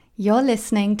You're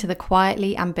listening to the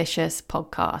Quietly Ambitious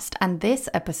podcast, and this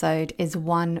episode is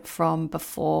one from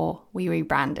before we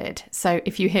rebranded. So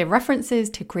if you hear references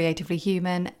to Creatively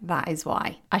Human, that is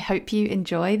why. I hope you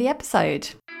enjoy the episode.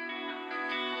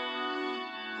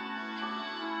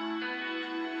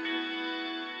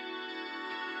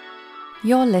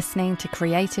 You're listening to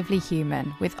Creatively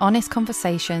Human, with honest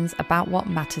conversations about what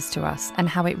matters to us and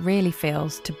how it really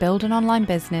feels to build an online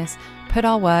business, put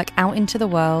our work out into the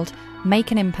world,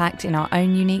 make an impact in our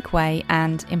own unique way,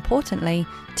 and, importantly,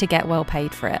 to get well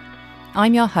paid for it.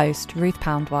 I'm your host, Ruth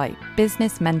Poundwhite,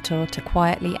 business mentor to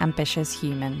quietly ambitious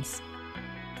humans.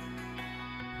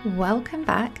 Welcome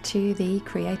back to the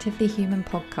Creatively Human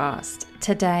podcast.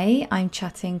 Today I'm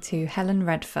chatting to Helen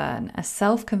Redfern, a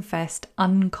self-confessed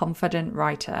unconfident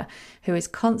writer who is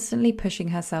constantly pushing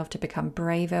herself to become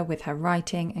braver with her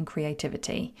writing and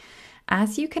creativity.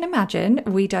 As you can imagine,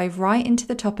 we dove right into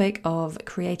the topic of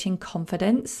creating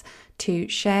confidence to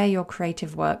share your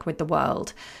creative work with the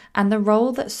world and the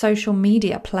role that social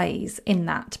media plays in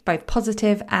that, both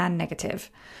positive and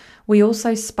negative. We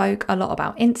also spoke a lot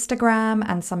about Instagram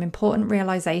and some important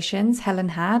realizations Helen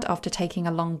had after taking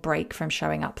a long break from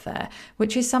showing up there,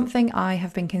 which is something I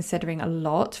have been considering a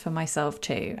lot for myself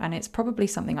too, and it's probably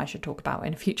something I should talk about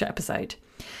in a future episode.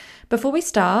 Before we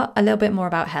start, a little bit more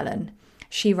about Helen.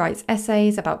 She writes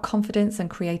essays about confidence and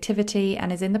creativity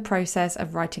and is in the process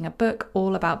of writing a book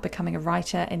all about becoming a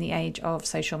writer in the age of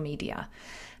social media.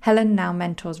 Helen now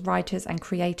mentors writers and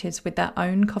creatives with their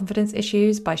own confidence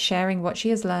issues by sharing what she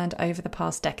has learned over the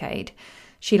past decade.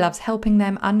 She loves helping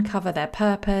them uncover their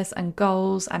purpose and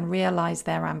goals and realize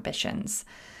their ambitions.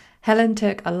 Helen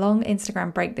took a long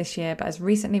Instagram break this year, but has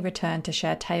recently returned to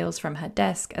share tales from her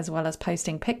desk, as well as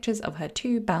posting pictures of her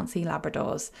two bouncy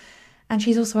Labradors. And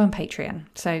she's also on Patreon,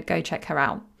 so go check her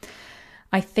out.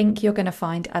 I think you're going to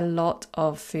find a lot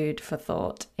of food for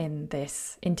thought in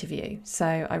this interview,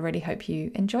 so I really hope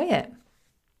you enjoy it.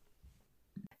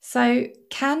 So,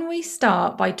 can we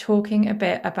start by talking a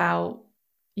bit about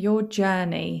your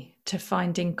journey to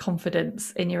finding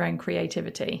confidence in your own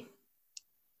creativity?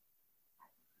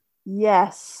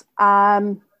 Yes.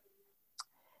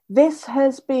 This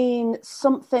has been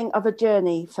something of a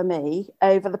journey for me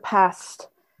over the past.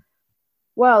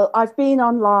 Well, I've been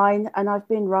online and I've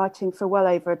been writing for well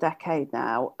over a decade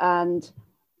now, and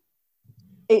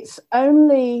it's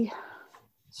only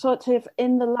sort of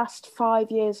in the last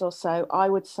 5 years or so, I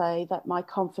would say, that my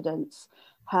confidence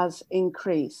has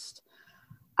increased.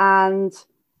 But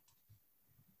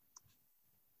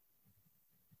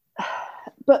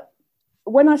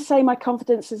when I say my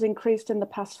confidence has increased in the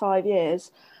past 5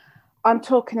 years, I'm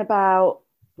talking about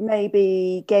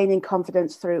maybe gaining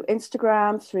confidence through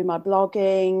Instagram, through my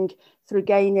blogging, through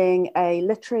gaining a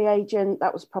literary agent.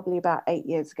 That was probably about 8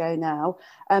 years ago now.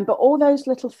 But all those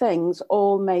little things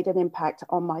all made an impact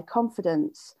on my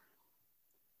confidence.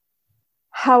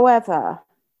 However,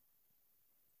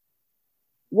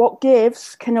 what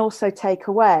gives can also take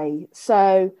away.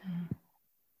 So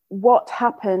what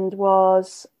happened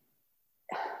was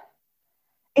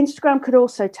Instagram could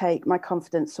also take my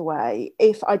confidence away.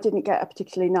 If I didn't get a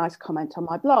particularly nice comment on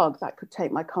my blog, that could take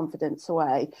my confidence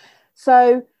away.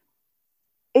 So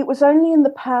it was only in the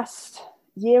past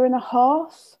year and a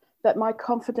half that my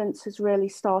confidence has really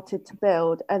started to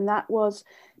build. And that was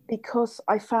because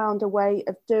I found a way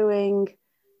of doing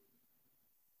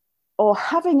or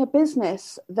having a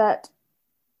business that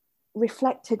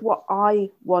reflected what I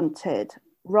wanted,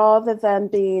 rather than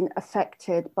being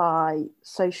affected by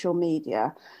social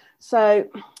media. So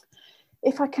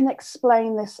if I can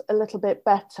explain this a little bit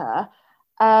better,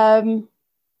 in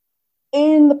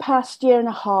the past year and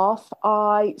a half,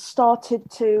 I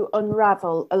started to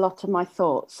unravel a lot of my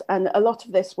thoughts, and a lot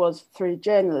of this was through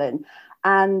journaling.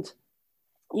 And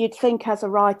you'd think as a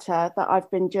writer that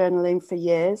I've been journaling for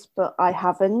years, but I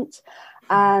haven't.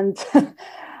 And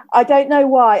I don't know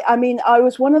why. I mean, I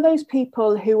was one of those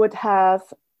people who would have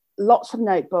lots of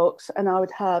notebooks, and I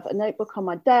would have a notebook on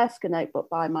my desk, a notebook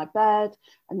by my bed,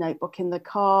 a notebook in the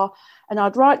car, and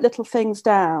I'd write little things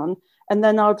down, and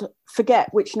then I'd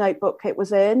forget which notebook it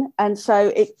was in. And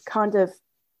so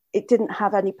it didn't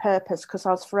have any purpose because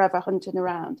I was forever hunting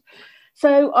around.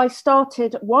 So I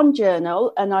started one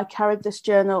journal, and I carried this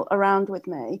journal around with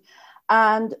me.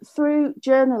 And through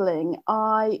journaling,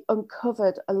 I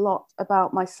uncovered a lot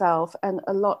about myself and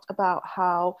a lot about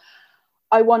how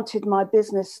I wanted my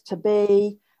business to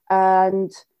be,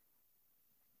 and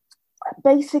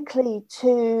basically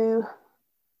to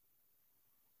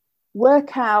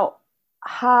work out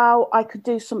how I could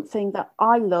do something that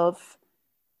I love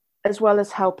as well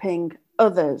as helping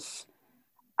others.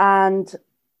 And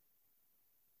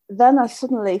then I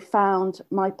suddenly found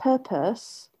my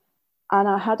purpose, and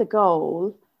I had a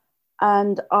goal,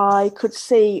 and I could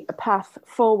see a path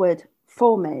forward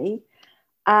for me.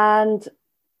 And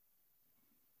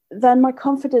then my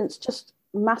confidence just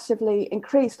massively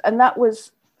increased. And that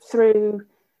was through,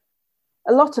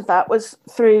 a lot of that was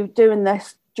through doing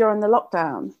this during the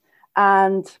lockdown.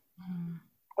 And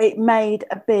it made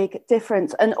a big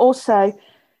difference. And also,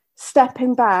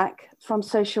 stepping back from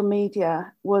social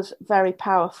media was very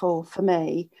powerful for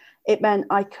me. It meant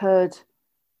I could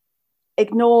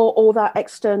ignore all that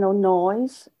external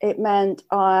noise. It meant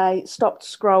I stopped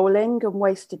scrolling and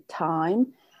wasted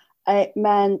time. It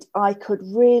meant I could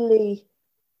really,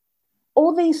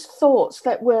 all these thoughts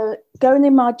that were going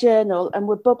in my journal and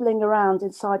were bubbling around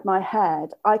inside my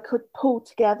head, I could pull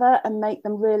together and make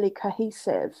them really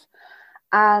cohesive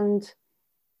and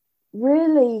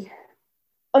really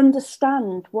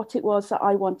understand what it was that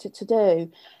I wanted to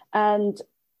do and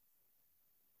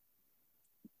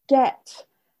get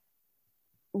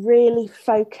really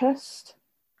focused,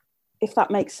 if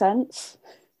that makes sense.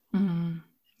 Mm-hmm.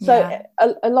 So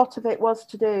a lot of it was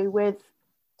to do with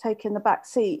taking the back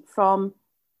seat from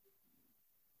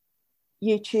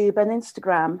YouTube and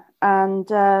Instagram,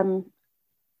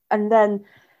 and then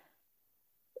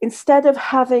instead of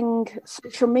having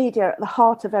social media at the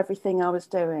heart of everything I was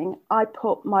doing, I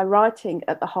put my writing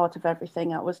at the heart of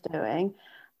everything I was doing,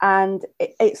 and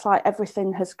it's like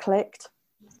everything has clicked.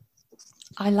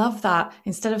 I love that.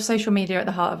 Instead of social media at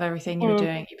the heart of everything you were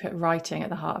doing, you put writing at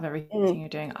the heart of everything you're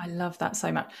doing. I love that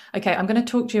so much. Okay, I'm going to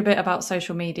talk to you a bit about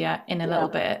social media in a little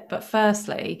bit. But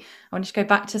firstly, I want to go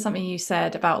back to something you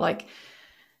said about like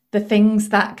the things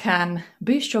that can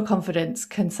boost your confidence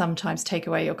can sometimes take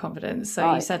away your confidence.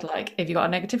 So you said like if you got a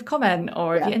negative comment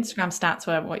or if your Instagram stats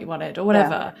weren't what you wanted or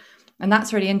whatever. And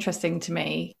that's really interesting to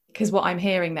me because what I'm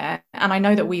hearing there, and I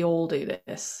know that we all do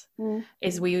this,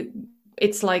 is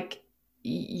it's like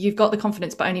you've got the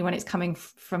confidence, but only when it's coming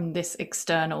from this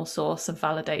external source of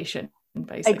validation,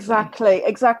 basically.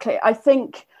 Exactly. I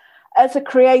think as a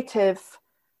creative,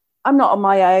 I'm not on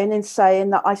my own in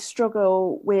saying that I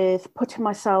struggle with putting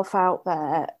myself out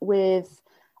there, with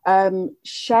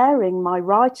sharing my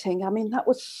writing. I mean, that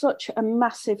was such a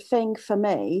massive thing for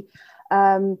me.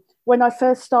 When I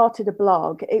first started a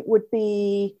blog, it would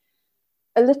be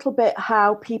a little bit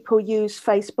how people use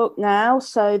Facebook now.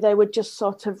 So they would just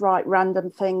sort of write random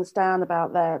things down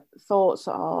about their thoughts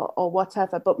or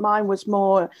whatever. But mine was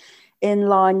more in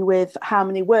line with how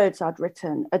many words I'd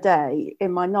written a day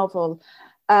in my novel.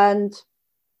 And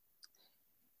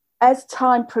as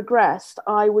time progressed,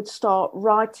 I would start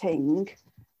writing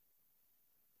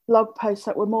blog posts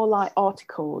that were more like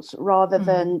articles rather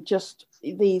than just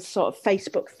these sort of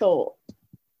Facebook thought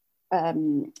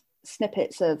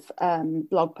snippets of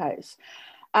blog posts.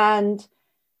 And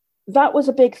that was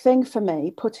a big thing for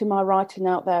me, putting my writing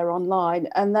out there online.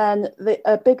 And then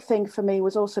a big thing for me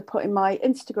was also putting my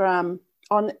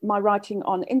writing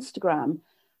on Instagram.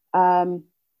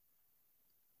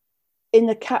 In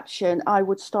the caption, I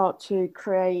would start to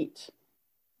create,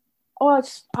 or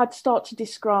I'd start to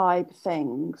describe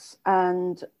things,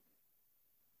 and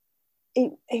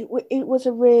it was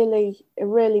a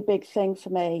really big thing for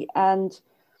me. And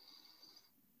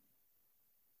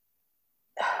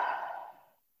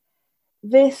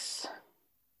this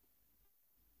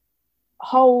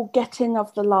whole getting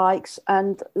of the likes,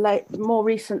 and more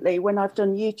recently when I've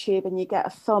done YouTube and you get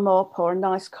a thumb up or a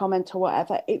nice comment or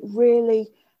whatever, it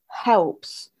really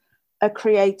helps a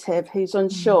creative who's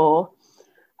unsure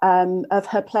of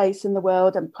her place in the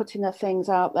world and putting her things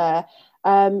out there,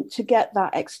 to get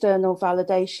that external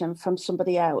validation from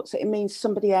somebody else. It means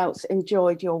somebody else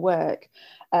enjoyed your work.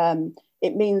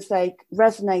 It means they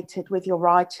resonated with your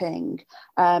writing.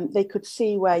 They could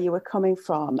see where you were coming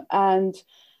from. And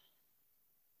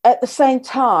at the same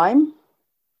time,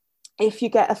 if you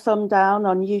get a thumb down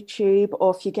on YouTube,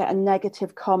 or if you get a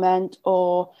negative comment,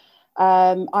 or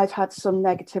I've had some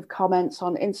negative comments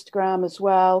on Instagram as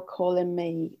well, calling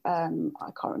me, I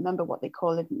can't remember what they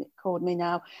called me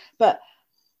now, but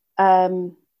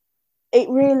it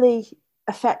really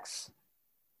affects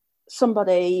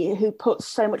somebody who puts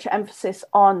so much emphasis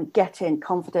on getting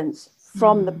confidence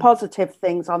from the positive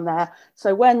things on there.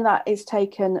 So when that is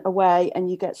taken away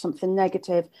and you get something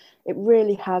negative, it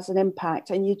really has an impact,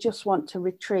 and you just want to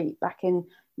retreat back in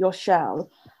your shell.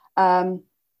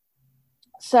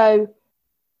 So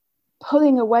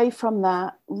pulling away from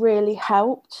that really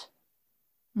helped.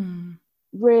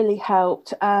 Really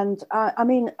helped. And I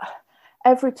mean,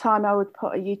 every time I would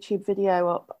put a YouTube video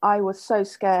up, I was so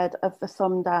scared of the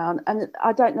thumb down. And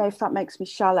I don't know if that makes me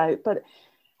shallow,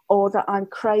 or that I'm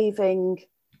craving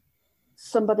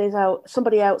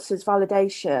somebody else's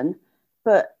validation.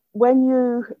 But when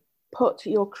you put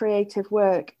your creative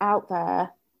work out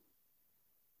there,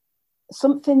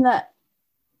 something that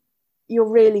you're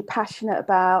really passionate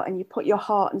about and you put your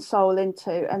heart and soul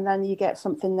into, and then you get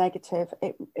something negative,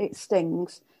 it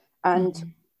stings,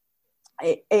 and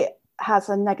it has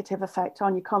a negative effect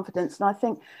on your confidence. And I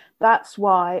think that's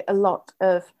why a lot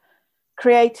of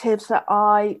creatives that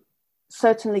I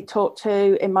certainly talk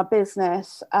to in my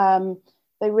business,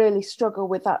 they really struggle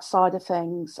with that side of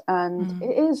things, and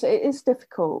it is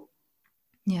difficult.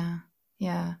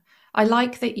 Yeah. I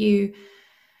like that you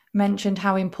mentioned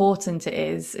how important it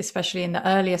is, especially in the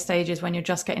earlier stages when you're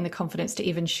just getting the confidence to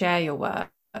even share your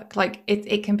work. Like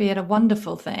it can be a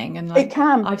wonderful thing, and like it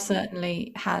can. I've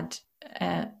certainly had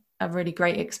a really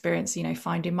great experience,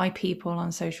 finding my people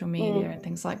on social media and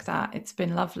things like that. It's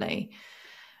been lovely.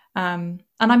 And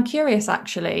I'm curious,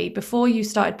 actually, before you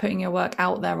started putting your work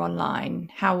out there online,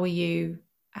 what were you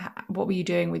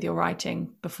doing with your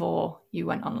writing before you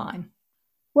went online?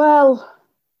 Well,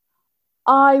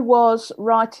 I was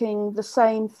writing the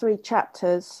same 3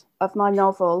 chapters of my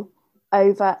novel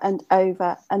over and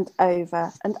over and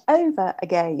over and over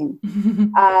again,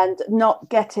 and not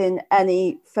getting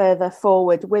any further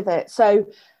forward with it. So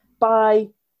by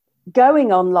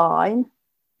going online,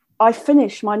 I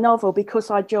finished my novel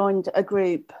because I joined a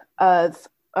group of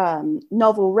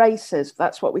novel racers.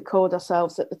 That's what we called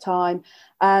ourselves at the time.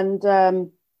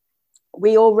 And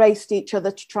we all raced each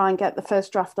other to try and get the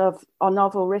first draft of our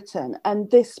novel written. And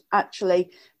this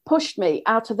actually pushed me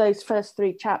out of those first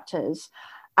 3 chapters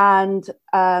and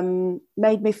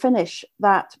made me finish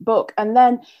that book. And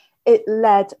then it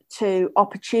led to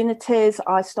opportunities.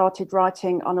 I started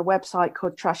writing on a website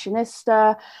called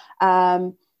Trashinista,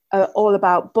 all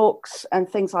about books and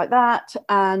things like that.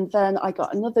 And then I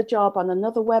got another job on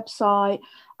another website.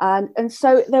 And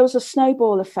so there was a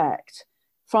snowball effect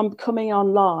from coming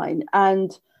online,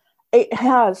 and it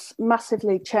has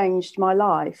massively changed my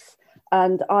life.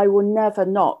 And I will never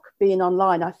knock being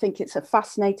online. I think it's a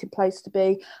fascinating place to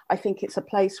be. I think it's a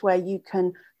place where you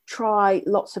can try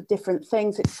lots of different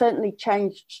things. It's certainly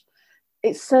changed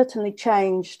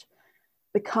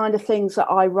the kind of things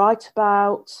that I write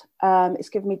about. It's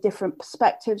given me different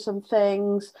perspectives on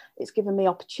things. It's given me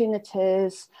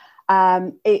opportunities.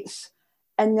 It's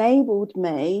enabled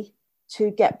me to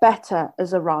get better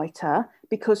as a writer,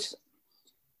 because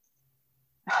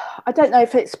I don't know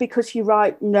if it's because you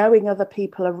write knowing other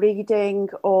people are reading,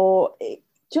 or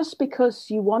just because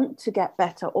you want to get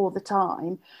better all the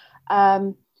time.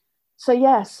 So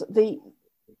yes,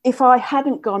 if I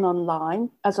hadn't gone online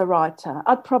as a writer,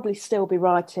 I'd probably still be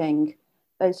writing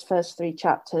those first 3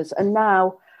 chapters. And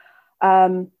now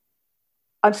I'm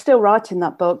still writing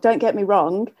that book, don't get me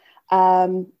wrong,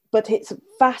 but it's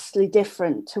vastly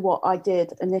different to what I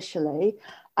did initially.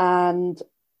 And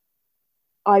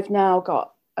I've now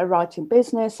got a writing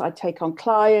business. I take on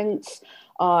clients.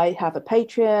 I have a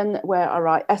Patreon where I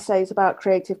write essays about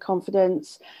creative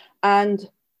confidence. And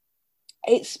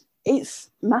it's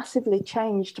massively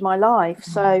changed my life.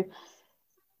 So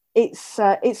it's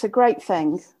a great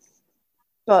thing.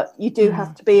 But you do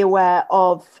have to be aware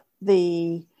of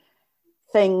the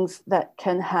things that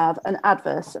can have an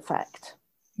adverse effect.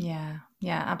 Yeah,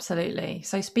 absolutely.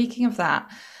 So speaking of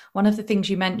that, one of the things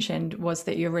you mentioned was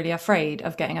that you're really afraid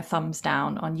of getting a thumbs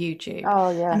down on YouTube. Oh,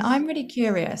 yes. And I'm really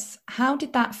curious, how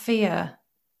did that fear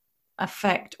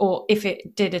affect, or if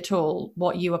it did at all,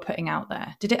 what you were putting out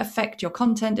there? Did it affect your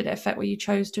content? Did it affect what you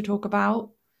chose to talk about,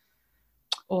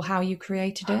 or how you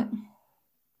created it?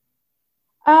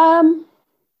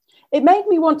 It made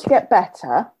me want to get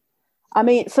better. I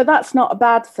mean, so that's not a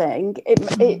bad thing.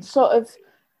 It sort of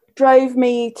drove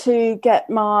me to get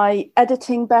my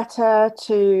editing better,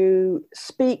 to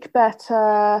speak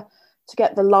better, to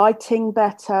get the lighting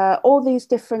better, all these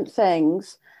different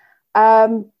things.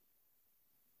 And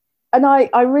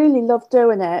I really love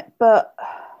doing it, but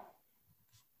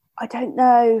I don't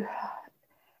know.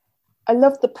 I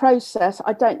love the process.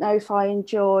 I don't know if I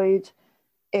enjoyed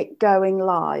it going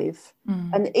live.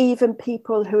 And even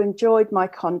people who enjoyed my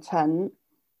content,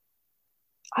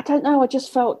 I don't know, I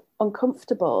just felt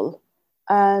uncomfortable.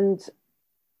 And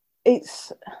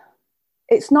it's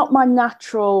not my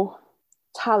natural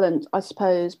talent, I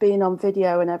suppose, being on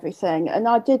video and everything. And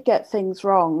I did get things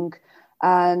wrong,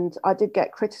 and I did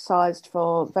get criticised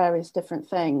for various different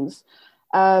things.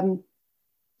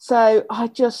 So I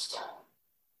just,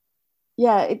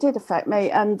 it did affect me.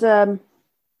 And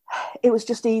it was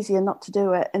just easier not to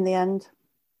do it in the end.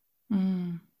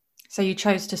 So you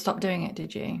chose to stop doing it,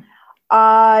 did you?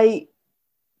 I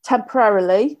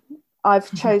temporarily,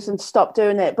 I've chosen to stop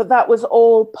doing it. But that was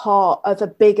all part of a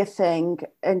bigger thing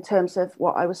in terms of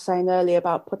what I was saying earlier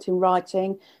about putting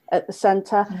writing at the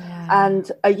centre. Yeah.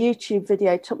 And a YouTube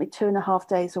video took me 2.5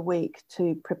 days a week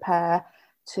to prepare,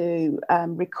 to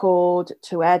record,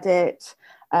 to edit,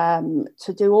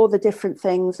 to do all the different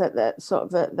things at the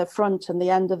sort of the front and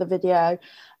the end of the video.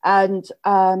 And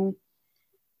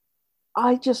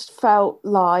I just felt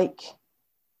like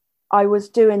I was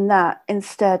doing that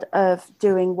instead of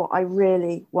doing what I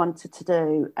really wanted to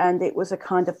do. And it was a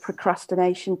kind of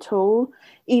procrastination tool.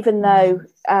 Even though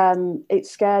it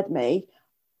scared me,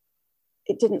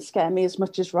 it didn't scare me as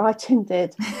much as writing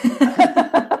did.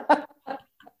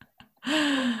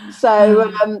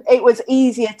 So it was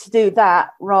easier to do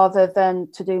that rather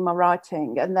than to do my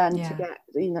writing, and then to get,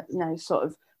 you know, sort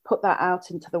of put that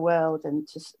out into the world, and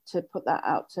to put that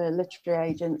out to literary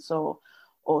agents or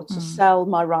to sell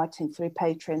my writing through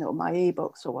Patreon or my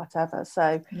ebooks or whatever.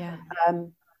 So,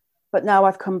 but now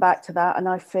I've come back to that and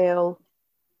I feel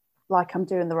like I'm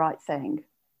doing the right thing.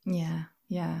 Yeah.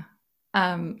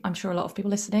 I'm sure a lot of people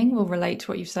listening will relate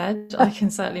to what you've said. I can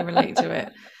certainly relate to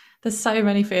it. There's so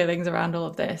many feelings around all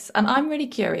of this. And I'm really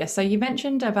curious. So you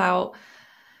mentioned about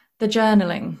the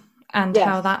journaling and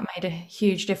how that made a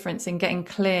huge difference in getting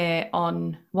clear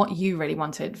on what you really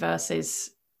wanted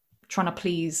versus trying to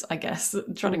please, I guess,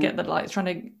 trying to get the likes,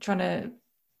 trying to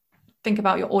think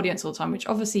about your audience all the time, which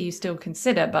obviously you still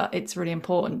consider, but it's really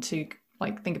important to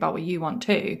like think about what you want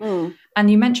too.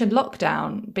 And you mentioned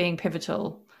lockdown being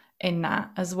pivotal in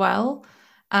that as well.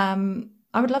 I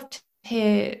would love to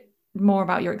hear more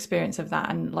about your experience of that,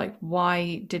 and like,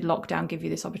 why did lockdown give you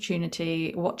this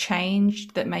opportunity? What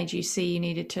changed that made you see you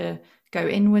needed to go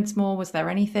inwards more? Was there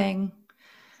anything?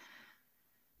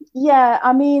 Yeah,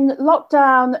 I mean,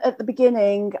 lockdown at the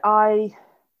beginning, I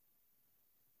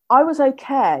was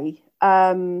okay,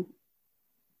 and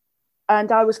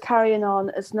I was carrying on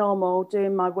as normal,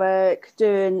 doing my work.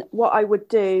 Doing what I would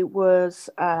do was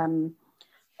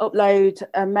upload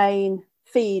a main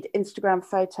feed Instagram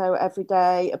photo every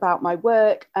day about my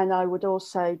work, and I would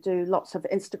also do lots of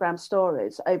Instagram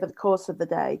stories over the course of the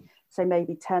day, so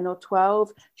maybe 10 or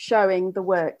 12, showing the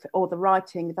work or the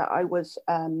writing that I was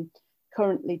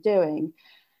currently doing.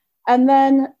 And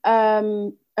then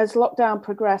as lockdown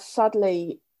progressed,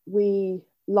 sadly we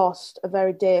lost a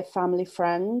very dear family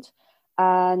friend,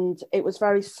 and it was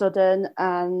very sudden,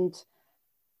 and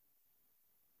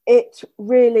it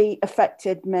really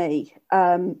affected me.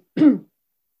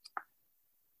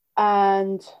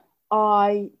 And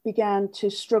I began to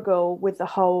struggle with the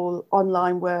whole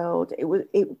online world. It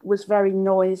was very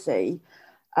noisy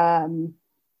at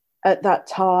that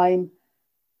time.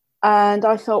 And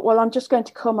I thought, well, I'm just going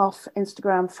to come off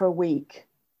Instagram for a week.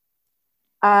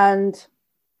 And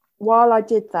while I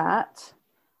did that,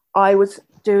 I was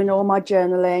doing all my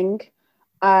journaling.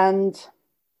 And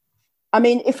I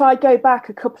mean, if I go back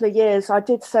a couple of years, I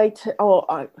did say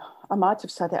I might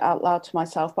have said it out loud to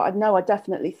myself, but I know I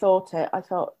definitely thought it. I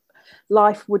thought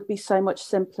life would be so much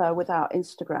simpler without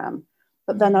Instagram.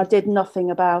 But then I did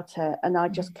nothing about it, and I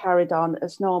just carried on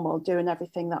as normal, doing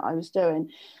everything that I was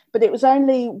doing. But it was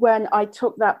only when I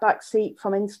took that back seat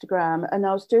from Instagram and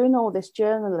I was doing all this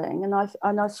journaling,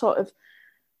 and I sort of,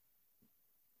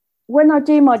 when I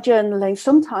do my journaling,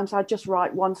 sometimes I just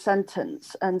write one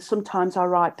sentence, and sometimes I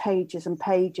write pages and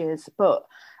pages. But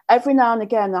every now and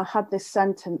again, I had this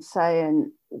sentence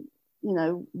saying, you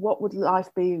know, what would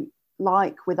life be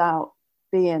like without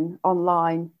being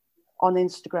online on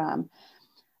Instagram?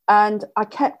 And I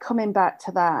kept coming back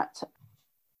to that.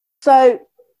 So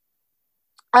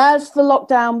as the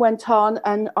lockdown went on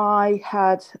and I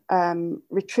had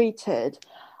retreated,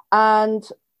 and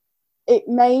it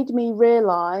made me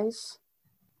realise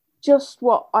just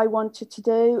what I wanted to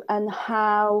do and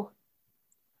how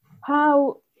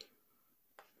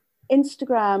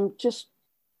Instagram just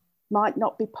might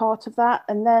not be part of that.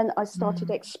 And then I started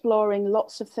exploring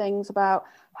lots of things about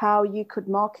how you could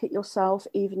market yourself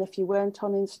even if you weren't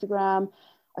on Instagram.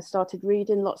 I started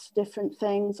reading lots of different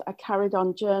things. I carried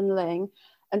on journaling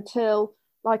until,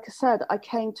 like I said, I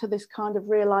came to this kind of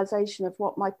realization of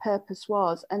what my purpose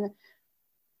was. And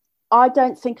I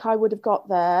don't think I would have got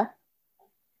there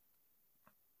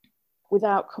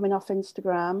without coming off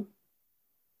Instagram.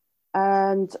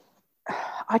 And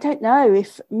I don't know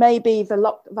if maybe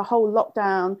the whole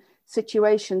lockdown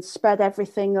situation sped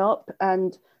everything up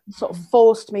and sort of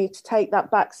forced me to take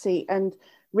that backseat and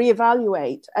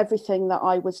reevaluate everything that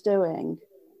I was doing.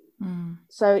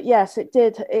 So yes, it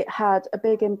did. It had a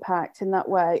big impact in that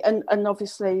way. And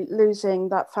obviously losing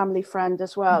that family friend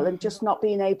as well, and just not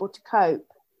being able to cope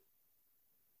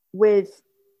with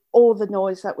all the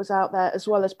noise that was out there, as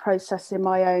well as processing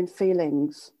my own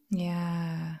feelings.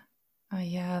 Yeah. Oh,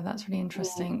 yeah, that's really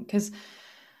interesting because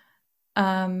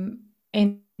in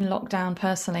lockdown,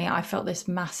 personally, I felt this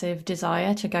massive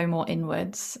desire to go more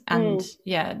inwards and,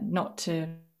 yeah, not to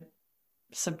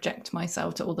subject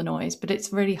myself to all the noise, but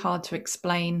it's really hard to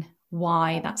explain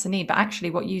why that's a need. But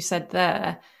actually, what you said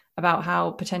there about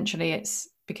how potentially it's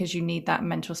because you need that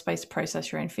mental space to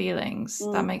process your own feelings,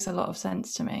 that makes a lot of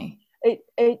sense to me.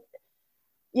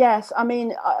 Yes, I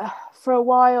mean, for a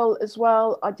while as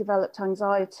well, I developed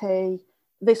anxiety.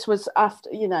 This was after,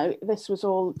 this was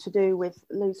all to do with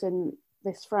losing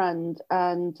this friend.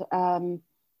 And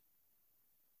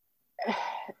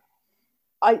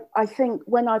I think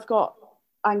when I've got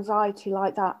anxiety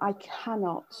like that, I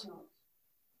cannot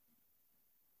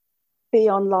be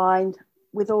online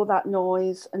with all that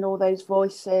noise and all those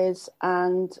voices.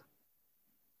 And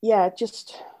yeah,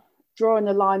 just drawing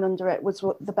a line under it was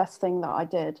the best thing that I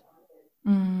did.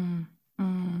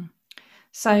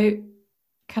 So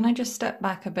can I just step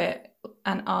back a bit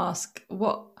and ask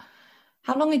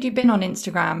how long had you been on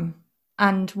Instagram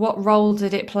and what role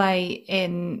did it play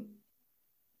in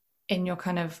your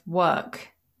kind of work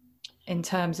in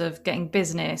terms of getting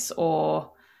business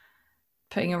or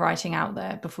putting your writing out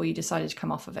there before you decided to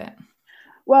come off of it?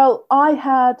 Well, I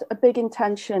had a big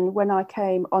intention when I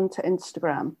came onto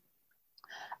Instagram.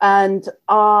 And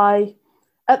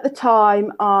at the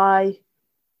time, I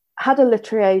had a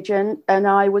literary agent and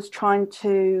I was trying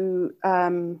to,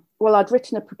 I'd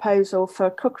written a proposal for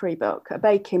a cookery book, a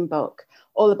baking book,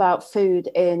 all about food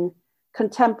in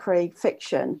contemporary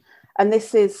fiction. And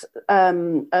this is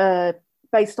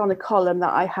based on a column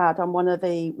that I had on one of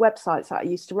the websites that I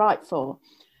used to write for.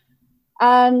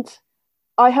 And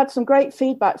I had some great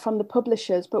feedback from the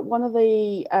publishers, but one of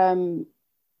the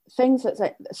things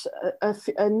that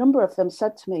a number of them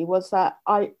said to me was that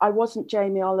I wasn't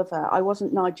Jamie Oliver, I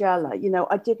wasn't Nigella,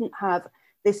 I didn't have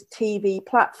this TV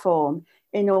platform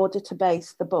in order to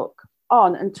base the book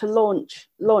on and to launch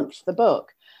the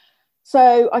book.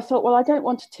 So I thought, well, I don't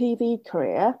want a TV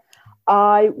career.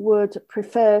 I would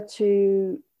prefer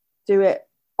to do it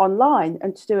online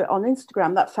and to do it on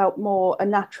Instagram. That felt more a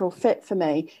natural fit for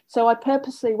me. So I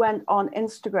purposely went on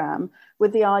Instagram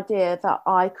with the idea that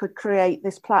I could create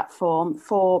this platform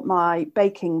for my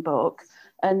baking book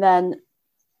and then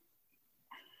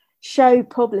show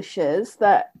publishers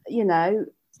that,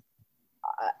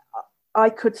 I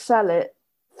could sell it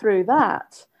through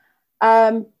that.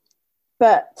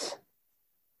 But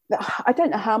I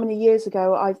don't know how many years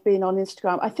ago I've been on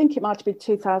Instagram. I think it might have been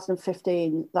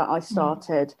 2015 that I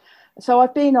started. So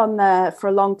I've been on there for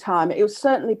a long time. It was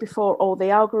certainly before all the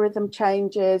algorithm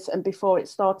changes and before it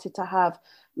started to have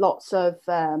lots of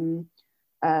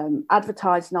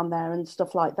advertising on there and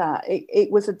stuff like that.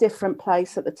 It was a different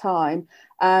place at the time.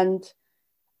 And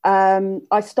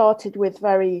I started with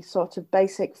very sort of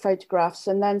basic photographs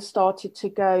and then started to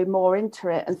go more into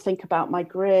it and think about my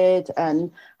grid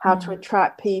and how to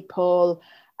attract people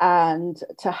and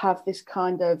to have this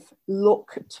kind of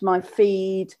look to my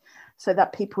feed so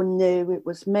that people knew it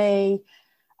was me.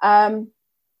 So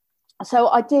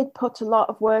I did put a lot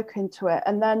of work into it.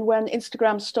 And then when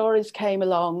Instagram stories came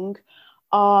along,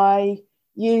 I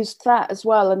used that as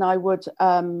well, and I would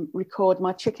record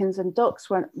my chickens and ducks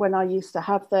when I used to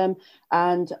have them,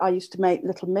 and I used to make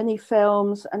little mini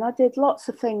films, and I did lots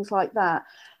of things like that.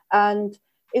 And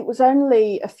it was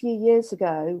only a few years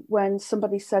ago when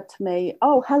somebody said to me,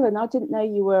 "Oh, Helen, I didn't know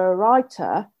you were a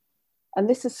writer." And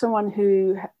this is someone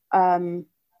who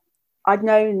I'd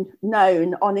known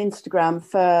on Instagram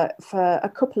for a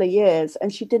couple of years,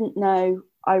 and she didn't know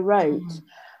I wrote.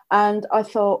 And I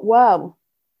thought, well,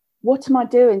 what am I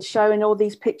doing showing all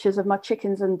these pictures of my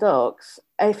chickens and ducks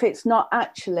if it's not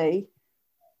actually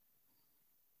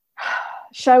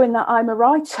showing that I'm a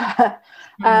writer?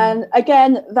 And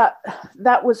again,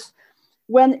 that was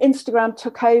when Instagram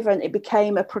took over and it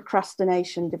became a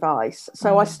procrastination device.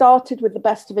 So I started with the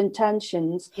best of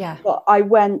intentions, but I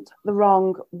went the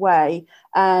wrong way.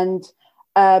 And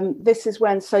this is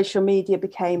when social media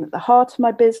became at the heart of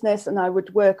my business, and I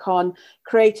would work on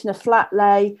creating a flat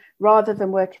lay rather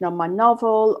than working on my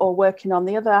novel or working on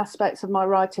the other aspects of my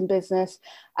writing business.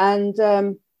 And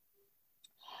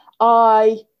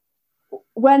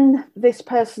when this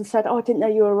person said, "Oh, I didn't know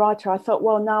you were a writer," I thought,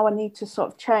 well, now I need to sort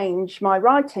of change my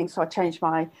writing. So I changed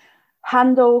my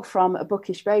handle from A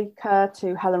Bookish Baker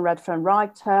to Helen Redfern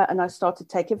Writer, and I started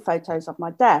taking photos of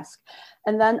my desk.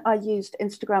 And then I used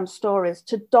Instagram stories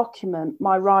to document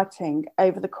my writing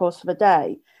over the course of a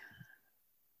day.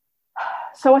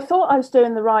 So I thought I was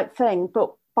doing the right thing,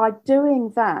 but by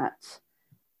doing that,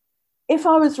 if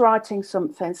I was writing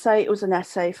something, say it was an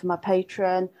essay for my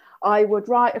patron, I would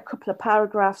write a couple of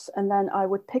paragraphs and then I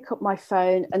would pick up my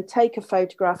phone and take a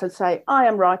photograph and say, I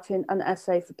am writing an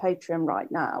essay for Patreon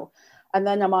right now. And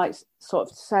then I might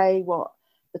sort of say what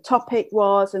the topic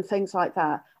was and things like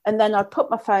that. And then I'd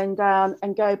put my phone down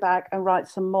and go back and write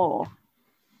some more.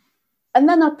 And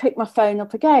then I'd pick my phone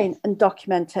up again and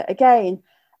document it again.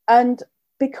 And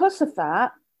because of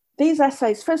that, these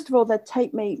essays, first of all, they'd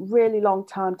take me really long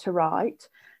time to write.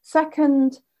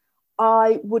 Second,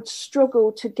 I would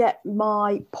struggle to get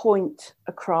my point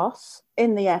across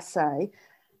in the essay.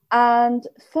 And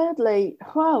thirdly,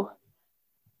 well,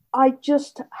 I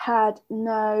just had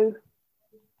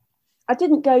I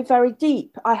didn't go very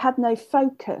deep. I had no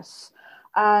focus.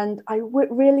 And I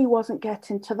really wasn't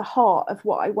getting to the heart of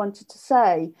what I wanted to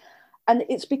say. And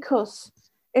it's because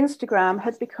Instagram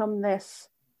had become this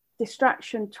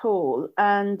distraction tool,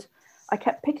 and I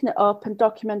kept picking it up and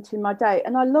documenting my day,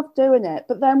 and I love doing it.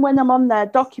 But then when I'm on there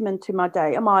documenting my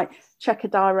day, I might check a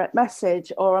direct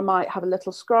message or I might have a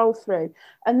little scroll through.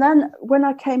 And then when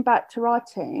I came back to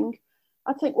writing,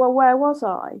 I think, well, where was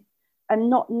I? And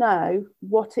not know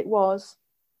what it was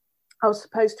I was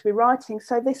supposed to be writing.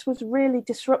 So this was really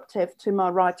disruptive to my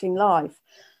writing life.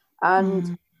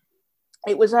 And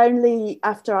it was only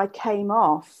after I came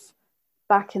off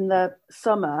back in the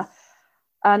summer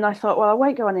and I thought, well, I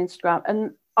won't go on Instagram.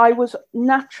 And I was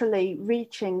naturally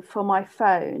reaching for my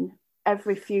phone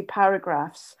every few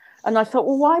paragraphs. And I thought,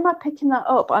 well, why am I picking that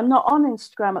up? I'm not on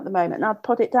Instagram at the moment. And I'd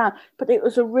put it down. But it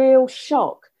was a real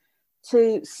shock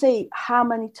to see how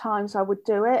many times I would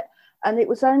do it. And it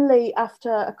was only after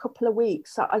a couple of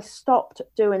weeks that I stopped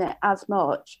doing it as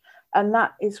much. And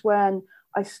that is when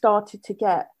I started to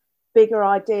get bigger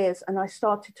ideas and I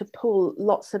started to pull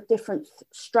lots of different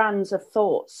strands of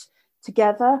thoughts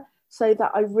together so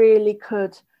that I really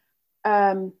could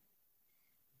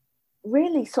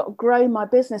really sort of grow my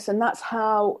business. And that's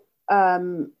how a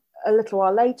little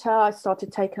while later I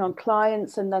started taking on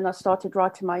clients, and then I started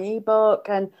writing my ebook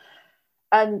and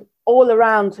all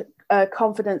around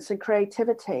confidence and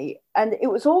creativity. And it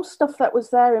was all stuff that was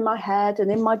there in my head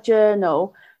and in my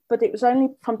journal, but it was only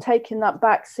from taking that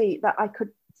back seat that I could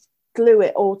glue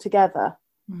it all together.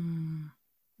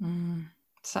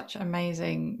 Such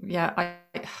amazing. Yeah, I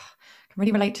can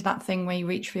really relate to that thing where you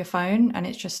reach for your phone and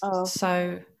it's just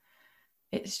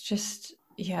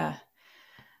yeah.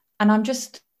 And I'm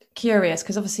just curious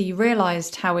because obviously you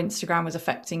realized how Instagram was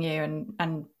affecting you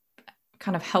and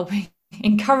kind of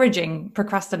encouraging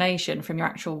procrastination from your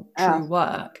actual true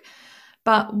work.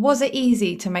 But was it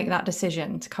easy to make that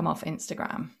decision to come off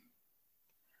Instagram?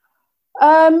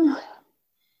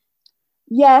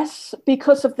 Yes,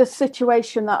 because of the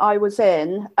situation that I was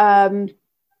in.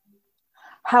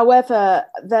 However,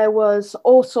 there was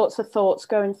all sorts of thoughts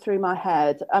going through my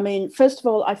head. I mean, first of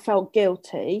all, I felt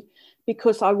guilty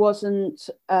because I wasn't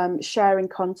sharing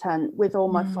content with all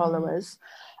my followers.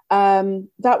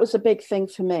 That was a big thing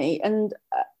for me. And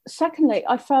secondly,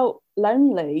 I felt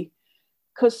lonely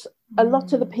because a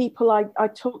lot of the people I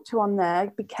talked to on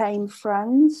there became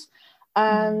friends.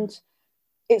 And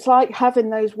it's like having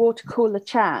those water cooler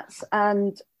chats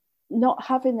and not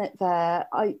having it there.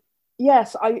 I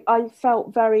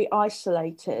felt very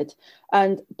isolated,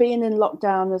 and being in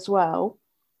lockdown as well.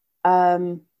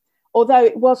 Although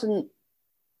it wasn't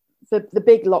the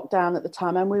big lockdown at the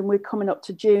time, and we're coming up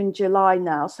to June, July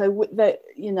now, so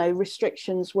the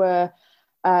restrictions were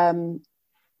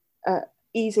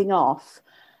easing off.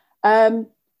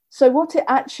 So what it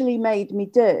actually made me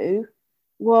do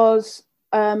was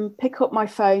pick up my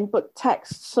phone but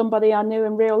text somebody I knew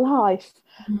in real life.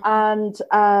 And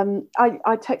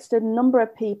I texted a number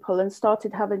of people and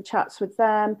started having chats with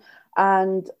them,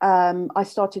 and I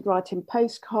started writing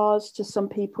postcards to some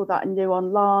people that I knew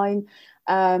online.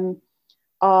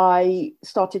 I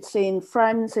started seeing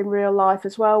friends in real life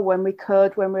as well when we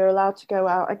were allowed to go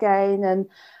out again. And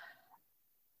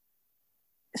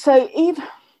so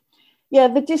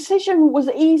the decision was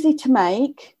easy to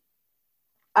make,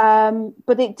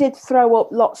 but it did throw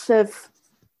up lots of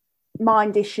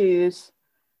mind issues,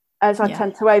 as I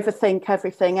tend to overthink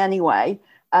everything anyway.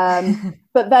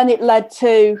 But then it led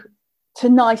to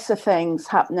nicer things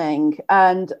happening.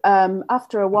 And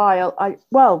after a while,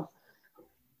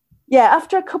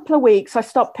 after a couple of weeks, I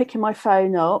stopped picking my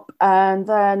phone up. And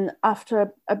then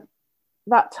after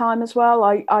that time as well,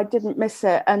 I didn't miss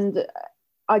it. And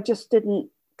I just didn't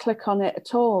click on it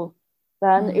at all.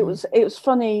 Then it was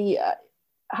funny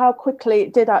how quickly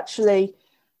it did actually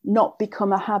not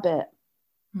become a habit.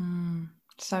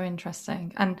 So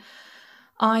interesting. And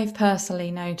I've personally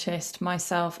noticed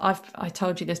myself, I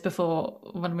told you this before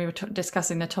when we were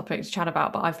discussing the topic to chat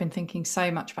about, but I've been thinking so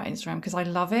much about Instagram because I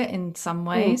love it in some Mm.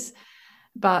 ways.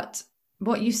 But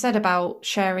what you said about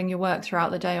sharing your work throughout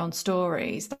the day on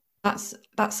stories, that's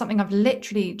something I've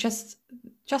literally just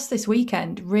this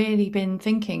weekend really been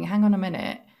thinking, hang on a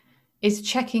minute, is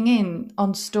checking in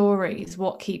on stories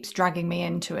what keeps dragging me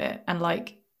into it and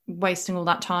like wasting all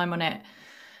that time on it.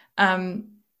 Um,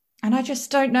 and I just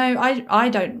don't know.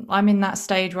 I'm in that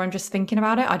stage where I'm just thinking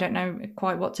about it. I don't know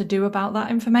quite what to do about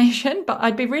that information, but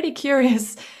I'd be really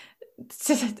curious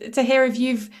to hear if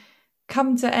you've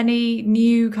come to any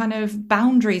new kind of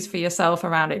boundaries for yourself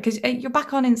around it, because you're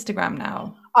back on Instagram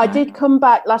now. I did come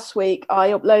back last week. I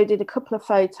uploaded a couple of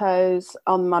photos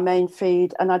on my main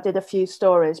feed and I did a few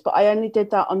stories, but I only did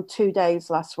that on 2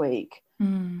 days last week.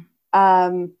 Mm.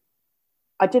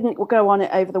 I didn't go on it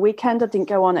over the weekend. I didn't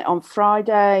go on it on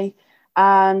Friday,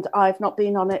 and I've not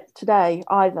been on it today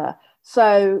either.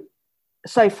 So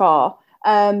far,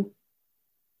 I've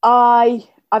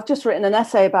just written an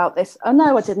essay about this. Oh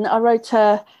no, I didn't. I wrote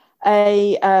a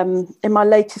in my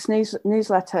latest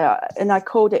newsletter, and I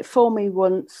called it "For Me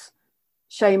Once,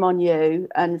 Shame on You,"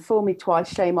 and "For Me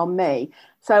Twice, Shame on Me."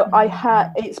 So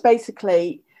it's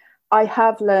basically, I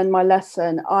have learned my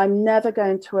lesson. I'm never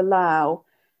going to allow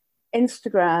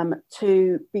Instagram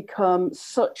to become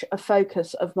such a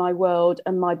focus of my world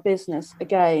and my business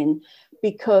again,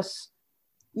 because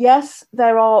yes,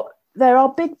 there are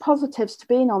big positives to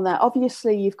being on there.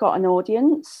 Obviously, you've got an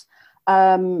audience,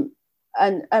 and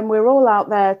we're all out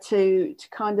there to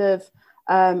kind of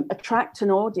attract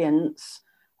an audience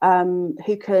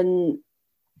who can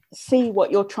see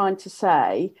what you're trying to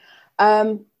say,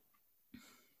 but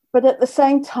at the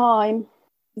same time,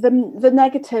 the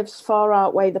negatives far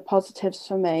outweigh the positives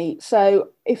for me.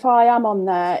 So if I am on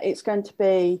there, it's going to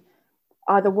be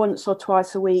either once or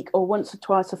twice a week or once or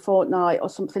twice a fortnight or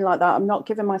something like that. I'm not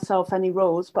giving myself any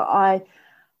rules, but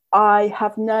I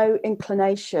have no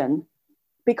inclination,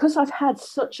 because I've had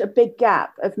such a big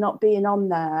gap of not being on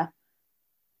there.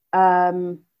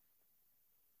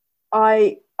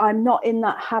 I'm not in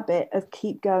that habit of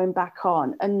keep going back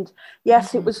on. And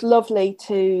yes, it was lovely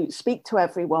to speak to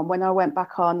everyone when I went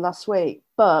back on last week,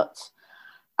 but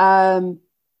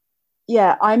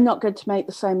yeah, I'm not going to make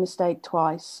the same mistake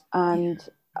twice. And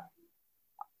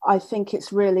I think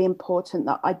it's really important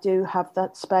that I do have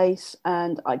that space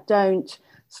and I don't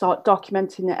start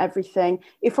documenting everything.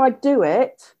 If I do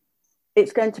it,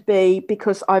 it's going to be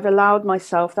because I've allowed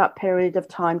myself that period of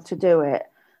time to do it.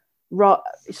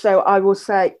 So I will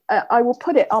say, I will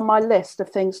put it on my list of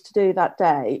things to do that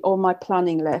day, or my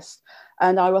planning list,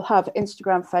 and I will have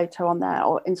Instagram photo on there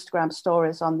or Instagram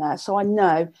stories on there. So I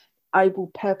know I will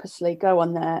purposely go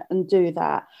on there and do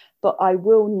that, but I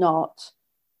will not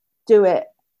do it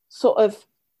sort of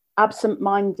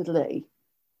absent-mindedly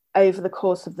over the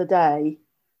course of the day,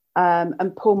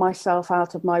 and pull myself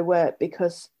out of my work,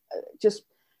 because just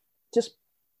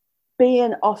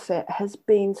being off it has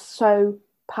been so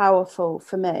powerful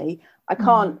for me. I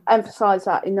can't emphasize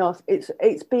that enough.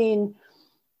 It's been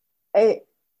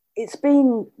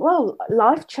well,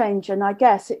 life changing, I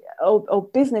guess, or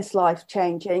business life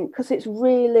changing, because it's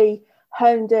really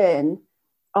honed in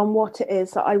on what it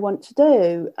is that I want to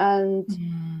do, and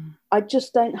I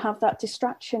just don't have that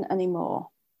distraction anymore.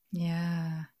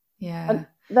 And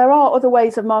there are other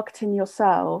ways of marketing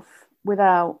yourself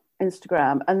without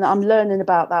Instagram, and I'm learning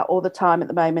about that all the time at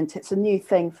the moment. It's a new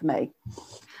thing for me.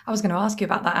 I was going to ask you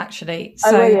about that, actually.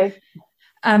 So, really?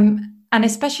 And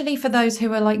especially for those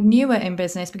who are like newer in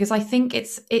business, because I think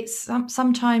it's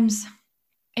sometimes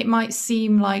it might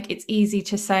seem like it's easy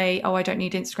to say, oh, I don't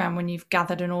need Instagram when you've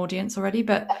gathered an audience already,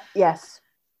 but yes.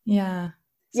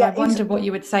 So I wonder what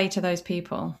you would say to those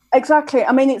people. Exactly.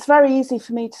 I mean, it's very easy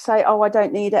for me to say, oh, I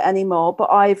don't need it anymore. But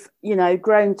I've,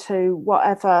 grown to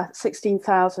whatever,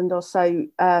 16,000 or so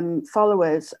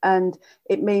followers. And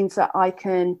it means that I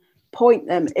can point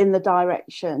them in the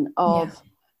direction of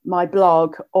my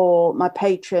blog or my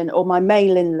Patreon or my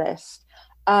mailing list.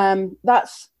 I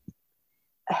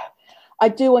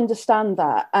do understand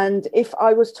that. And if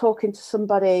I was talking to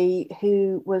somebody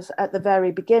who was at the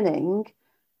very beginning,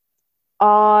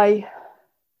 I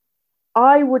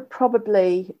would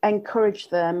probably encourage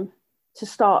them to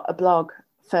start a blog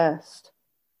first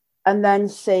and then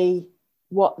see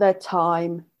what their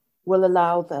time will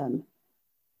allow them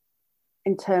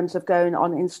in terms of going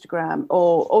on Instagram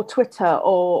or Twitter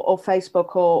or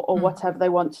Facebook or whatever they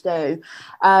want to do.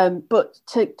 But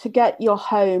to get your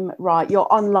home right,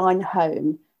 your online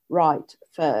home right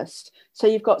first, so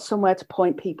you've got somewhere to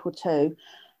point people to.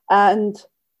 And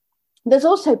there's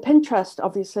also Pinterest,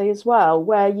 obviously, as well,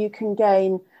 where you can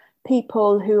gain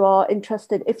people who are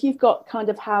interested. If you've got kind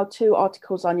of how-to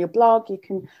articles on your blog, you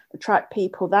can attract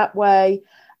people that way.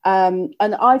 And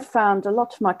I found a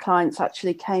lot of my clients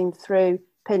actually came through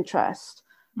Pinterest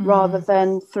rather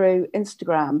than through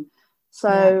Instagram.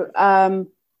 So,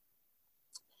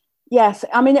 yes,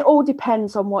 I mean, it all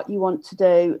depends on what you want to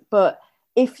do. But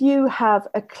if you have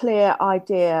a clear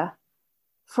idea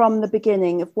from the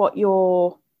beginning of what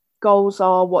your goals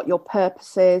are, what your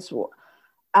purpose is,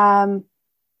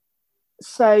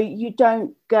 so you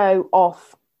don't go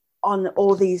off on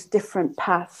all these different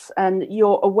paths, and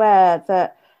you're aware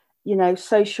that, you know,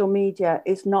 social media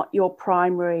is not your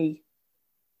primary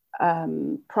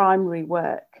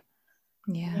work.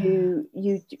 Yeah. You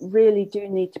really do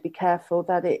need to be careful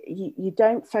that you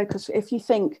don't focus. If you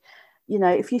think, you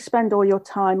know, if you spend all your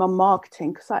time on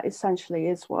marketing, because that essentially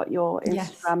is what your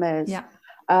Instagram is,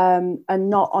 and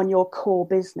not on your core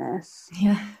business,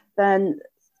 then,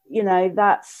 you know,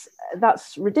 that's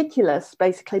ridiculous,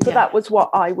 basically. But that was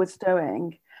what I was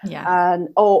doing, and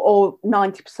or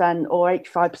 90% or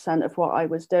 85% of what I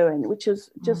was doing, which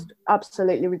was just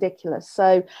absolutely ridiculous.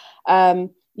 So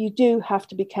you do have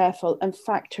to be careful and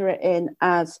factor it in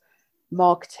as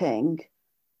marketing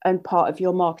and part of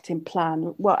your marketing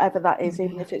plan, whatever that is,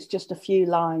 even if it's just a few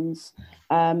lines,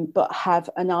 but have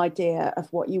an idea of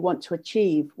what you want to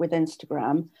achieve with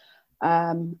Instagram,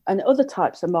 and other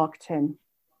types of marketing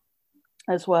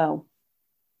as well.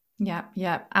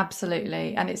 Yeah,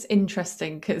 absolutely. And it's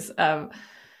interesting because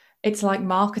it's like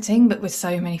marketing, but with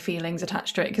so many feelings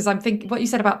attached to it. Because I'm thinking what you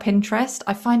said about Pinterest,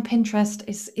 I find Pinterest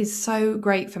is so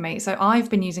great for me. So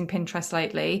I've been using Pinterest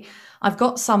lately. I've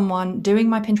got someone doing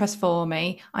my Pinterest for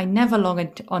me. I never log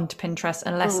onto Pinterest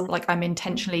unless like I'm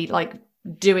intentionally like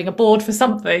doing a board for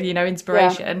something, you know,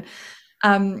 inspiration.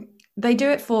 They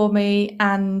do it for me,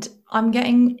 and I'm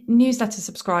getting newsletter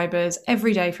subscribers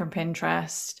every day from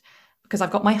Pinterest. Because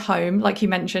I've got my home, like you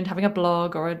mentioned, having a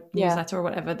blog or a newsletter or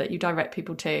whatever that you direct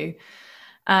people to.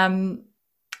 And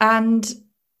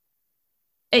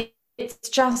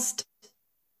it's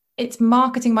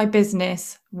marketing my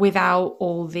business without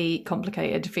all the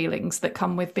complicated feelings that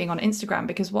come with being on Instagram.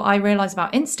 Because what I realize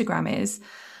about Instagram is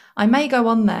I may go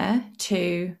on there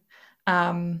to,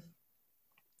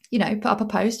 you know, put up a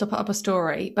post or put up a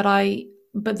story,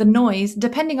 but the noise,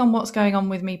 depending on what's going on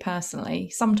with me personally,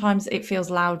 sometimes it feels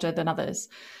louder than others.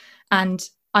 And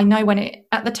I know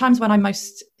at the times when I'm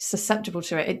most susceptible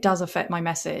to it, it does affect my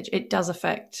message. It does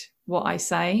affect what I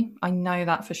say. I know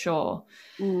that for sure.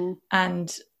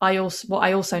 And what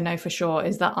I also know for sure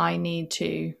is that I need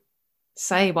to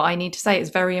say what I need to say. It's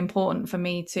very important for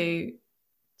me to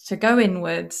go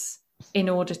inwards in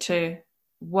order to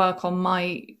work on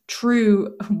my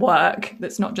true work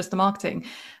that's not just the marketing.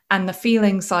 And the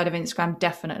feeling side of Instagram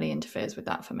definitely interferes with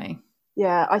that for me.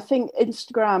 Yeah, I think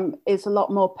Instagram is a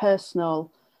lot more personal.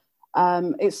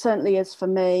 It certainly is for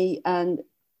me. And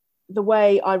the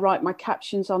way I write my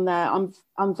captions on there, I'm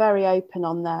very open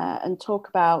on there and talk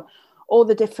about all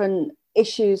the different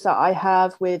issues that I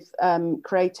have with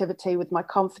creativity, with my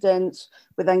confidence,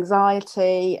 with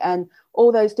anxiety, and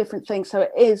all those different things. So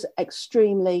it is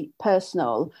extremely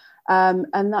personal.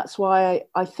 And that's why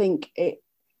I think it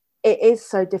is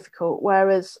so difficult,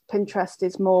 whereas Pinterest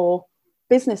is more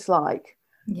business-like.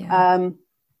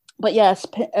 But yes,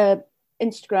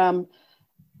 Instagram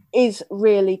is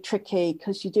really tricky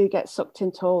because you do get sucked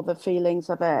into all the feelings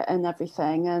of it and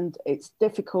everything, and it's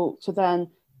difficult to then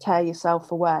tear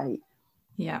yourself away.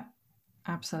 Yeah,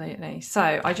 absolutely. So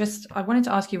I wanted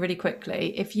to ask you really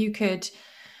quickly, if you could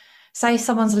say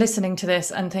someone's listening to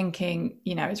this and thinking,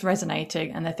 you know, it's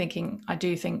resonating, and they're thinking, I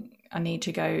do think I need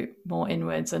to go more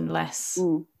inwards and less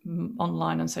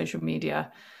online on social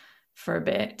media for a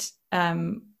bit.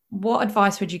 What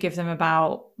advice would you give them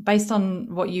about, based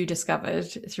on what you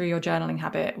discovered through your journaling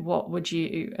habit, what would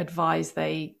you advise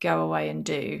they go away and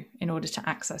do in order to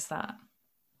access that?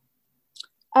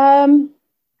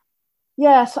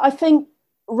 Yes, I think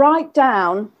write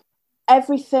down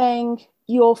everything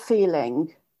you're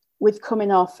feeling with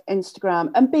coming off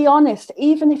Instagram, and be honest,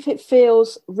 even if it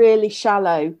feels really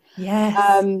shallow.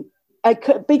 Yes. It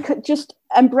could be, just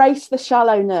embrace the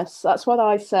shallowness. That's what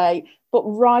I say, but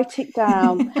write it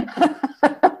down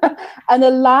and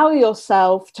allow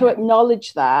yourself to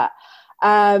acknowledge that.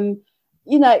 You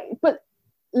know, but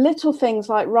little things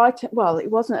like well, it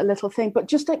wasn't a little thing, but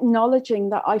just acknowledging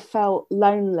that I felt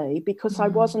lonely because I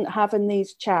wasn't having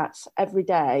these chats every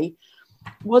day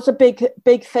was a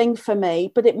big thing for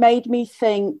me. But it made me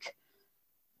think,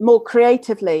 more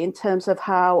creatively in terms of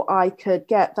how I could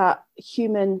get that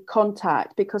human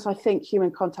contact, because I think human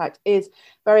contact is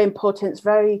very important. It's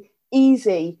very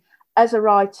easy as a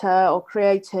writer or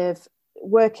creative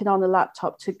working on a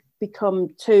laptop to become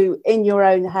too in your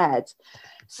own head.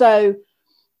 So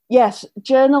yes,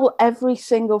 journal every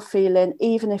single feeling,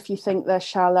 even if you think they're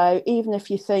shallow, even if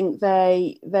you think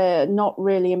they're not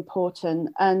really important,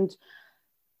 and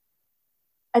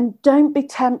don't be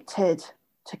tempted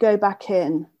to go back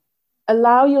in.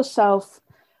 Allow yourself.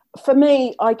 For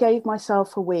me, I gave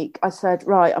myself a week. I said,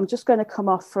 right, I'm just going to come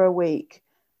off for a week.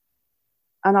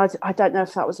 And I don't know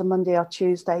if that was a Monday or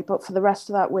Tuesday, but for the rest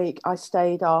of that week, I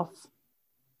stayed off.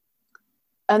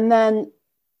 And then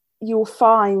you'll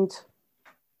find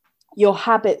your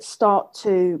habits start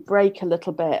to break a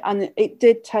little bit. And it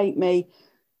did take me,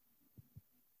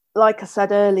 like I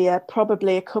said earlier,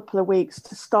 probably a couple of weeks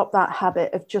to stop that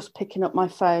habit of just picking up my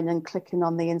phone and clicking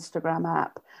on the Instagram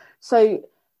app. So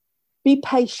be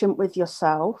patient with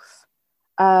yourself.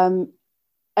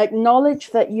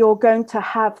 Acknowledge that you're going to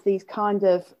have these kind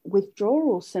of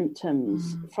withdrawal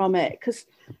symptoms from it, because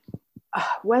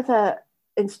whether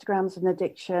Instagram's an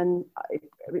addiction,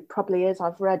 it probably is.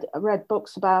 I read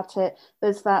books about it.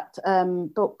 There's that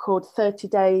book called 30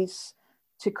 Days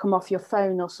to Come Off Your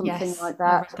Phone or something like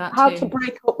that. How to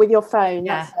break up with your phone.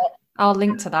 Yeah, that's it. I'll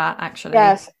link to that actually.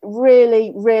 Yes,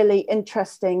 really, really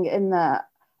interesting in that.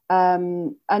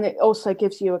 And it also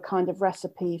gives you a kind of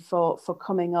recipe for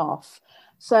coming off.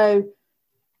 So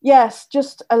yes,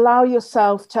 just allow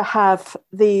yourself to have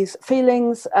these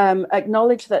feelings,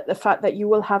 acknowledge that the fact that you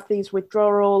will have these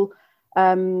withdrawal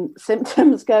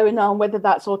symptoms going on, whether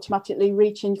that's automatically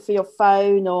reaching for your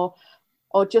phone or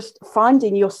just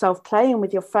finding yourself playing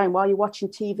with your phone while you're watching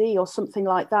TV or something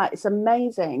like that. It's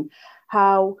amazing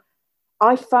how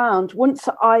I found once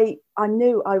I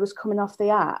knew I was coming off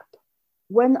the app,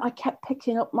 when I kept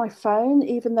picking up my phone,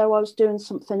 even though I was doing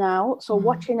something else or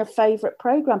watching a favorite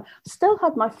program, I still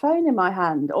had my phone in my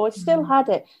hand, or I still had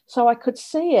it so I could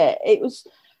see it. It was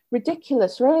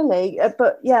ridiculous, really.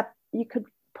 But yeah, you could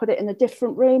put it in a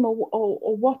different room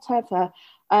or whatever.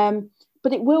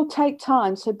 But it will take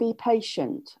time, so be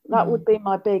patient. That would be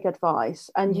my big advice.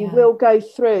 And you will go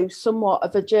through somewhat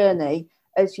of a journey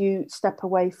as you step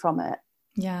away from it.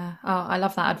 Yeah. Oh, I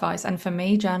love that advice. And for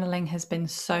me, journaling has been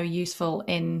so useful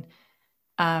in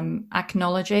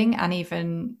acknowledging and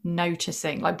even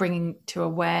noticing, like bringing to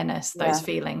awareness those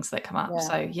feelings that come up.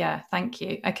 So yeah, thank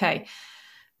you. Okay.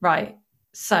 Right.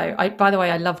 So by the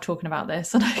way, I love talking about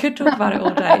this and I could talk about it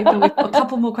all day, but we've got a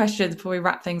couple more questions before we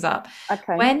wrap things up.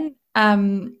 Okay.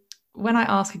 When I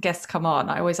ask a guest to come on,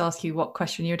 I always ask you what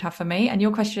question you would have for me. And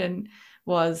your question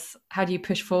was, how do you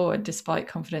push forward despite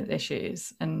confidence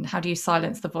issues? And how do you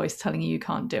silence the voice telling you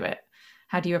can't do it?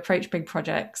 How do you approach big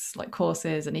projects like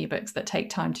courses and ebooks that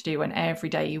take time to do when every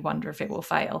day you wonder if it will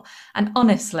fail? And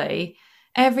honestly,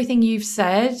 everything you've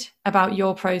said about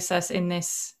your process in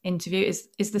this interview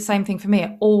is the same thing for me.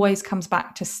 It always comes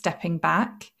back to stepping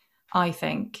back, I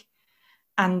think.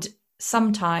 And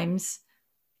sometimes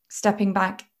stepping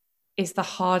back is the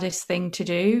hardest thing to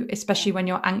do, especially when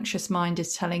your anxious mind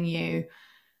is telling you,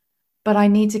 but I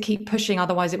need to keep pushing,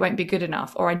 otherwise it won't be good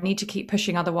enough, or I need to keep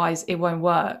pushing, otherwise it won't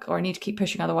work, or I need to keep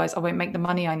pushing, otherwise I won't make the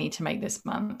money I need to make this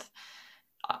month.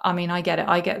 I mean, I get it.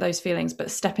 I get those feelings, but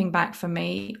stepping back for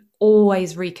me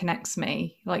always reconnects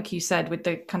me, like you said, with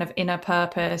the kind of inner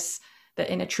purpose, the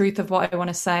inner truth of what I want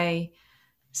to say.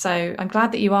 So I'm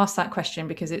glad that you asked that question,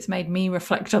 because it's made me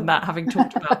reflect on that, having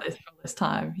talked about this all this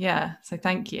time. Yeah. So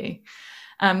thank you.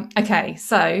 Okay.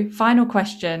 So final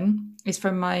question is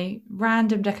from my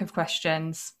random deck of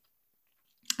questions.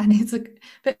 And it's a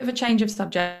bit of a change of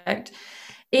subject.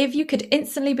 If you could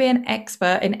instantly be an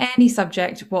expert in any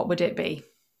subject, what would it be?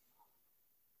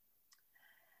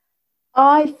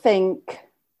 I think,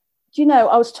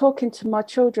 I was talking to my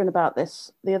children about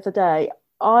this the other day.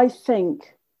 I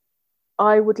think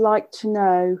I would like to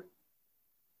know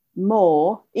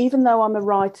more, even though I'm a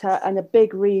writer and a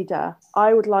big reader,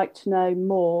 I would like to know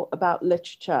more about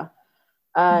literature.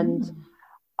 And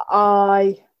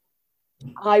I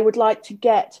would like to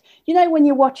get, when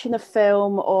you're watching a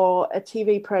film or a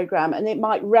TV program and it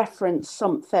might reference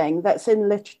something that's in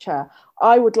literature,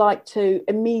 I would like to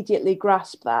immediately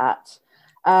grasp that,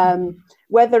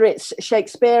 whether it's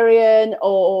Shakespearean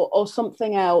or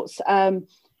something else. And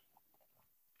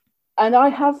I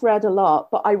have read a lot,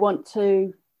 but I want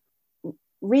to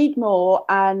read more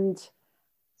and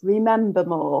remember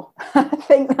more. I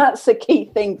think that's a key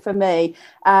thing for me,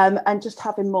 and just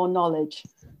having more knowledge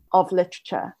of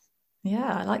literature.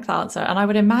 Yeah, I like that answer. And I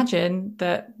would imagine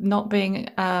that not being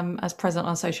as present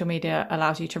on social media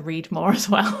allows you to read more as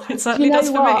well. It Do you certainly know does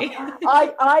for what? me.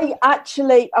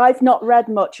 I've not read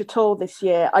much at all this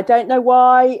year. I don't know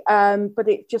why, but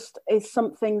it just is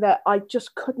something that I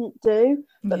just couldn't do.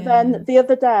 But Yeah. then the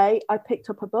other day, I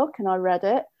picked up a book and I read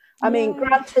it. I mean, Yay.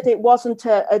 granted, it wasn't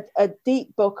a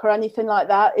deep book or anything like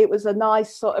that. It was a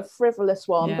nice sort of frivolous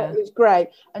one, but Yeah. it was great.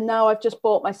 And now I've just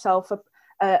bought myself a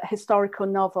historical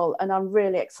novel and I'm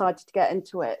really excited to get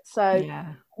into it. So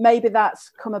Yeah. maybe that's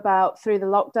come about through the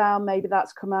lockdown. Maybe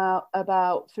that's come out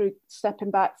about through stepping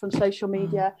back from social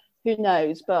media. Who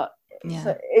knows? But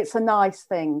Yeah. it's a nice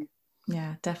thing.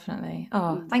 Yeah, definitely.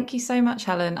 Oh, thank you so much,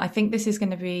 Helen. I think this is going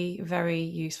to be very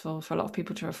useful for a lot of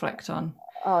people to reflect on.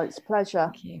 Oh, it's a pleasure.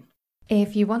 Thank you.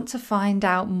 If you want to find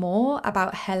out more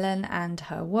about Helen and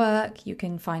her work, you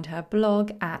can find her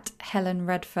blog at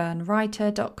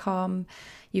helenredfernwriter.com.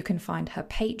 You can find her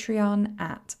Patreon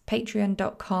at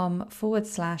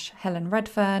patreon.com/Helen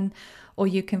Redfern, or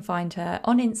you can find her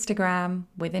on Instagram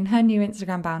within her new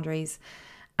Instagram boundaries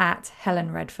at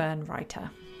Helen Redfern Writer.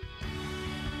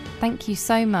 Thank you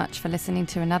so much for listening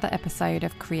to another episode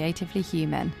of Creatively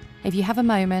Human. If you have a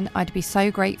moment, I'd be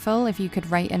so grateful if you could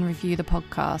rate and review the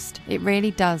podcast. It really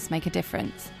does make a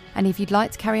difference. And if you'd like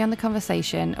to carry on the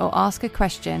conversation or ask a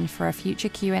question for a future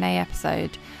Q&A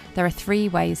episode, there are 3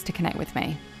 ways to connect with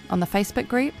me. On the Facebook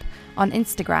group, on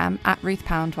Instagram at Ruth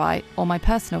Poundwhite, or my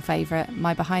personal favourite,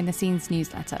 my behind the scenes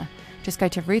newsletter. Just go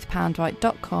to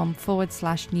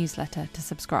ruthpoundwhite.com/newsletter to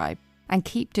subscribe. And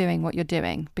keep doing what you're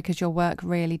doing because your work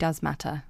really does matter.